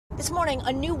This morning,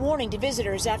 a new warning to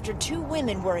visitors after 2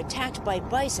 women were attacked by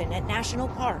bison at national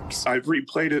parks. I've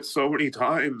replayed it so many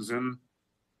times, and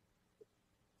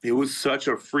it was such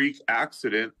a freak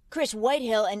accident. Chris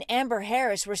Whitehill and Amber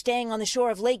Harris were staying on the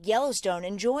shore of Lake Yellowstone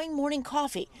enjoying morning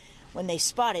coffee when they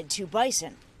spotted 2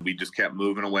 bison. We just kept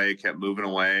moving away,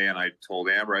 and I told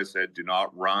Amber, I said, do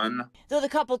not run. Though the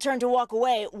couple turned to walk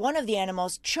away, one of the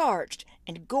animals charged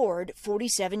and gored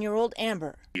 47-year-old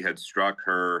Amber. He had struck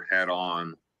her head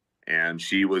on, and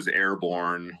she was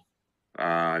airborne.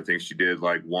 I think she did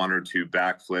like 1 or 2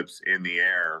 backflips in the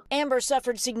air. Amber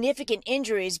suffered significant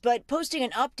injuries, but posting an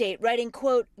update writing,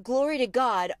 quote, "Glory to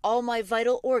God, all my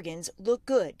vital organs look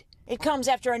good." It comes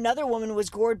after another woman was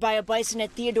gored by a bison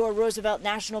at Theodore Roosevelt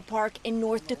National Park in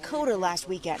North Dakota last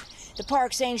weekend. The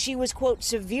park saying she was, quote,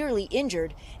 "severely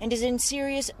injured" and is in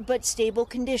serious but stable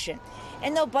condition.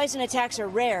 And though bison attacks are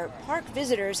rare, park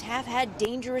visitors have had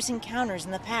dangerous encounters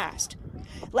in the past.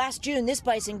 Last June, this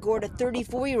bison gored a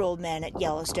 34-year-old man at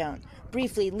Yellowstone,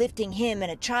 briefly lifting him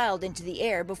and a child into the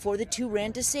air before the 2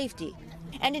 ran to safety.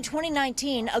 And in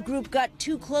 2019, a group got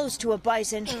too close to a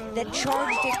bison that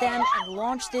charged at them and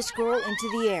launched this girl into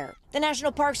the air. The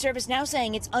National Park Service now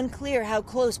saying it's unclear how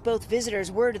close both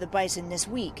visitors were to the bison this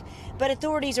week, but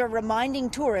authorities are reminding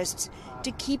tourists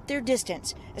to keep their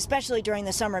distance, especially during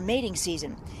the summer mating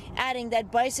season, adding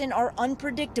that bison are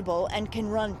unpredictable and can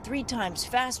run 3 times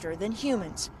faster than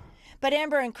humans. But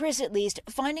Amber and Chris, at least,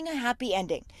 finding a happy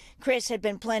ending. Chris had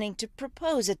been planning to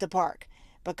propose at the park,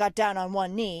 but got down on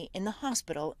one knee in the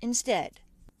hospital instead.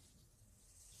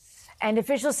 And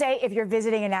officials say if you're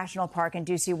visiting a national park and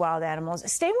do see wild animals,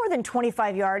 stay more than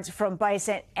 25 yards from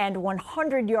bison and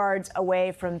 100 yards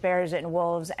away from bears and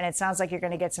wolves. And it sounds like you're going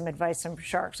to get some advice from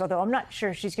sharks, although I'm not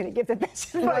sure she's going to give the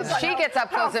best advice. Well, she gets up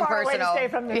close and personal,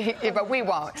 but we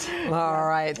won't. All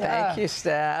right. Thank you,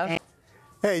 Steph.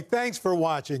 Hey, thanks for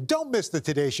watching. Don't miss the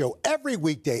Today Show every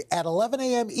weekday at 11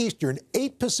 a.m. Eastern,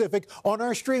 8 Pacific on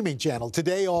our streaming channel,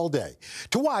 Today All Day.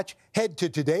 To watch, head to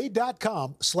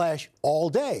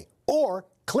today.com/allday or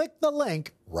click the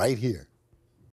link right here.